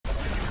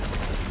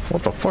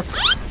What the fuck?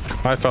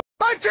 I fell.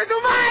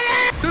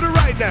 To the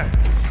right now.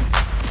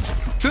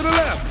 To the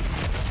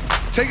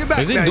left. Take it back.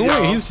 Is he now, doing?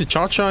 y'all. He's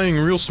cha-chaing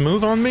real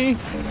smooth on me.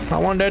 I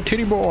want that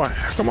titty boy.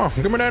 Come on,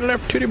 give me that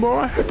left titty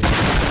boy.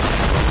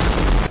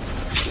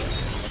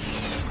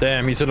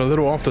 Damn, he's hit a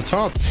little off the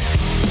top.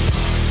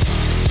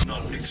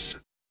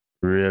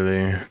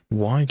 Really?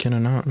 Why can I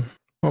not?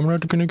 I'm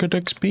not gonna get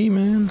XP,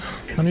 man.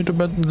 I need to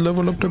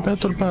level up the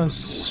battle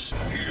pass.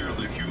 Here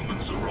the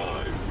humans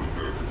arrive from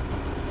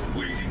Earth,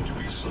 waiting to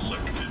be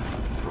selected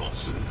for the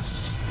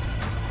process.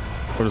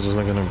 What is this,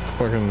 like a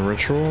fucking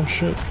ritual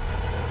shit?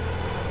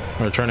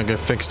 They're trying to get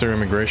fixed their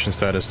immigration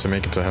status to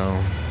make it to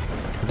hell.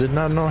 I did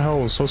not know hell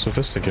was so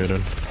sophisticated.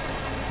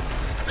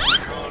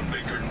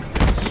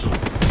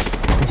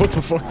 What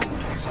the fuck?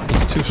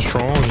 He's too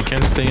strong. He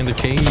can't stay in the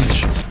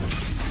cage.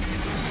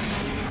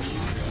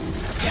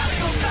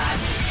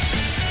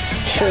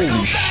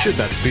 Holy shit,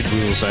 that speed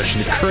wheel is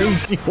actually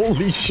crazy.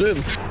 Holy shit.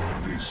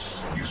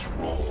 This is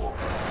raw.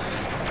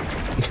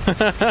 I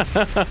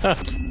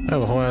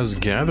have a whole ass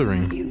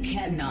gathering. You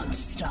cannot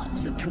stop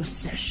the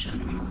procession.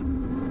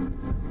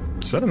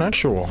 Is that an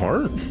actual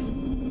heart?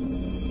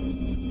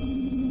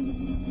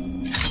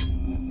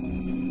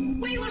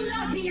 We will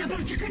not be able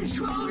to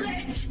control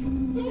it.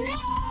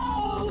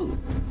 No!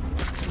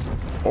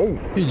 Oh,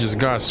 he just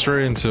got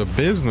straight into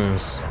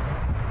business.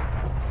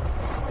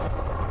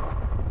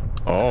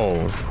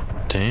 Oh,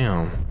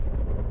 damn.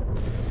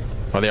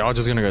 Are they all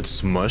just gonna get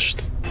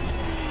smushed?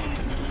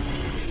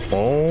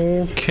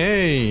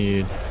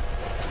 Okay.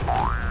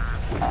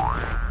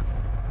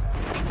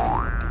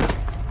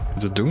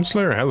 Is the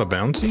Doomslayer hella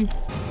bouncy?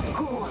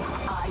 Who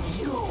are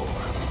you?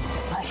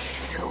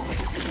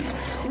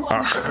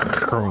 A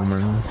human. Oh,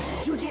 man.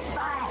 To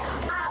defy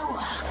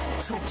our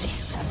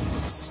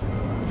traditions.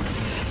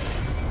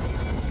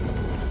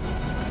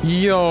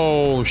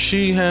 Yo,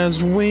 she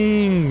has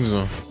wings.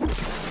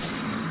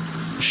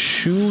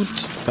 Shoot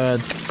at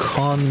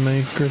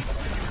Conmaker.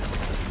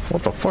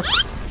 What the fuck?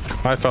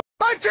 I fell.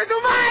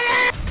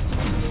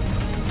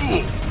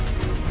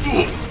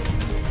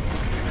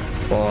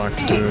 Fuck,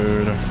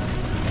 dude.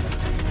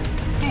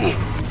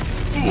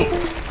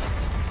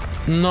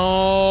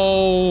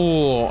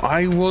 No,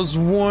 I was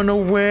one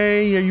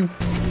away. Are you?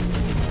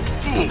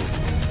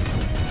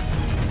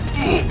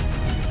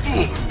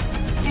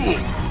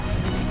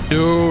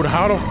 Dude,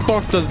 how the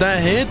fuck does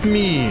that hit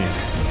me?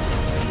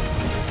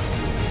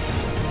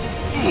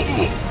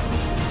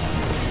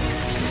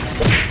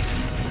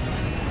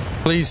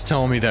 Please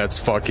tell me that's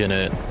fucking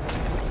it.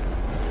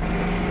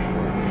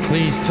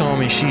 Please tell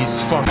me she's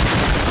fuck.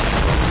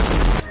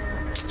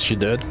 She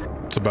did.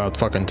 It's about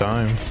fucking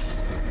time.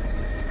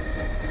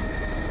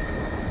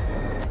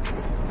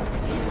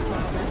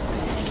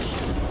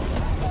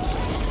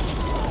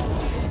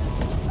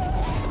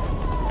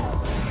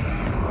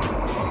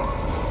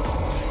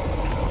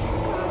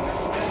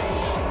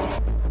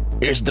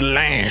 It's the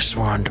last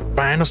one, the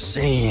final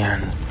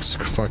sin. It's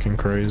fucking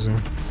crazy.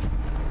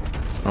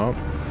 Oh.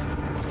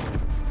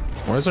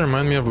 Why does it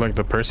remind me of like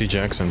the Percy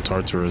Jackson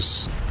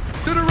Tartarus?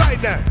 To the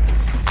right now.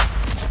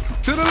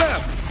 To the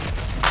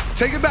left.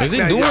 Take it back. Is he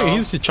now, doing? y'all.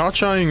 He's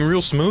cha-chaing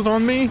real smooth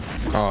on me?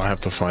 Oh, I have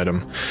to fight him.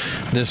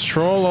 This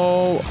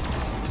Trollo.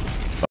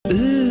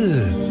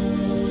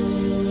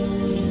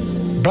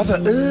 Brother,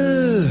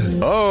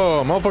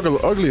 Oh, motherfucker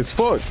look ugly as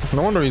fuck.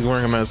 No wonder he's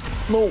wearing a mask.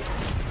 No.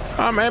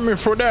 I'm aiming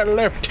for that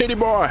left titty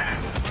boy.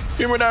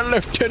 Give me that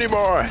left titty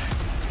boy.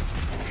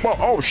 Oh,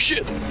 oh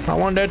shit. I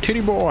want that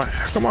titty boy.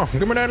 Come on,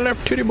 give me that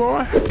left titty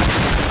boy.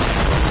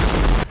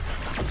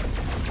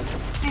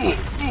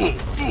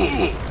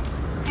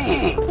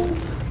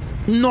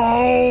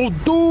 No,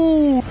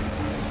 dude.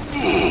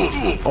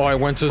 Oh, I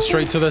went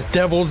straight to the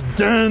devil's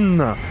den.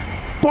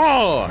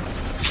 Fuck.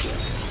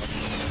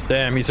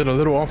 Damn, he's hit a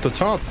little off the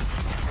top.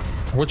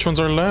 Which ones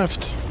are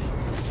left?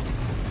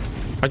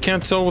 I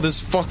can't tell with this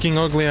fucking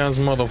ugly ass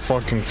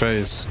motherfucking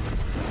face.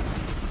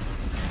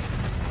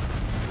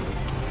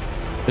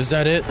 Is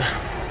that it?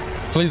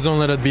 Please don't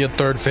let it be a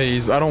third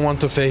phase. I don't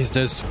want to face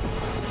this.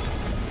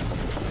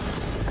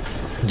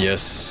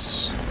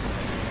 Yes.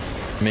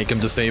 Make him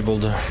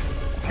disabled.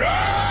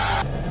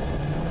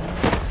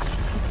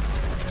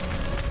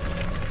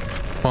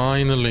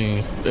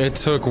 Finally. It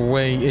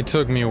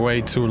took me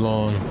way too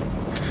long.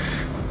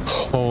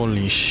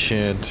 Holy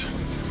shit.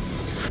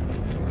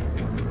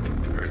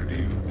 And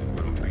you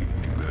will be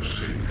their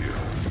savior.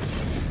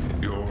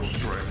 Your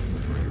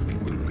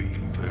strength will be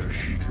their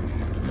shield.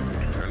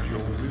 And your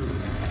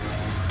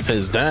will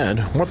His dad?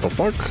 What the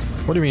fuck?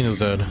 What do you mean his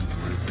dad?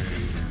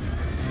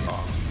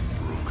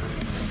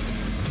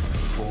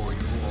 for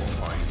your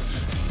might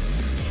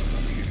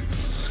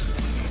is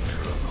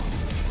eternal.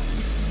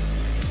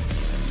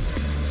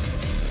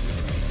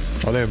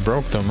 Oh, they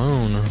broke the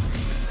moon.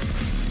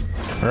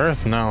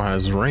 Earth now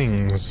has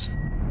rings.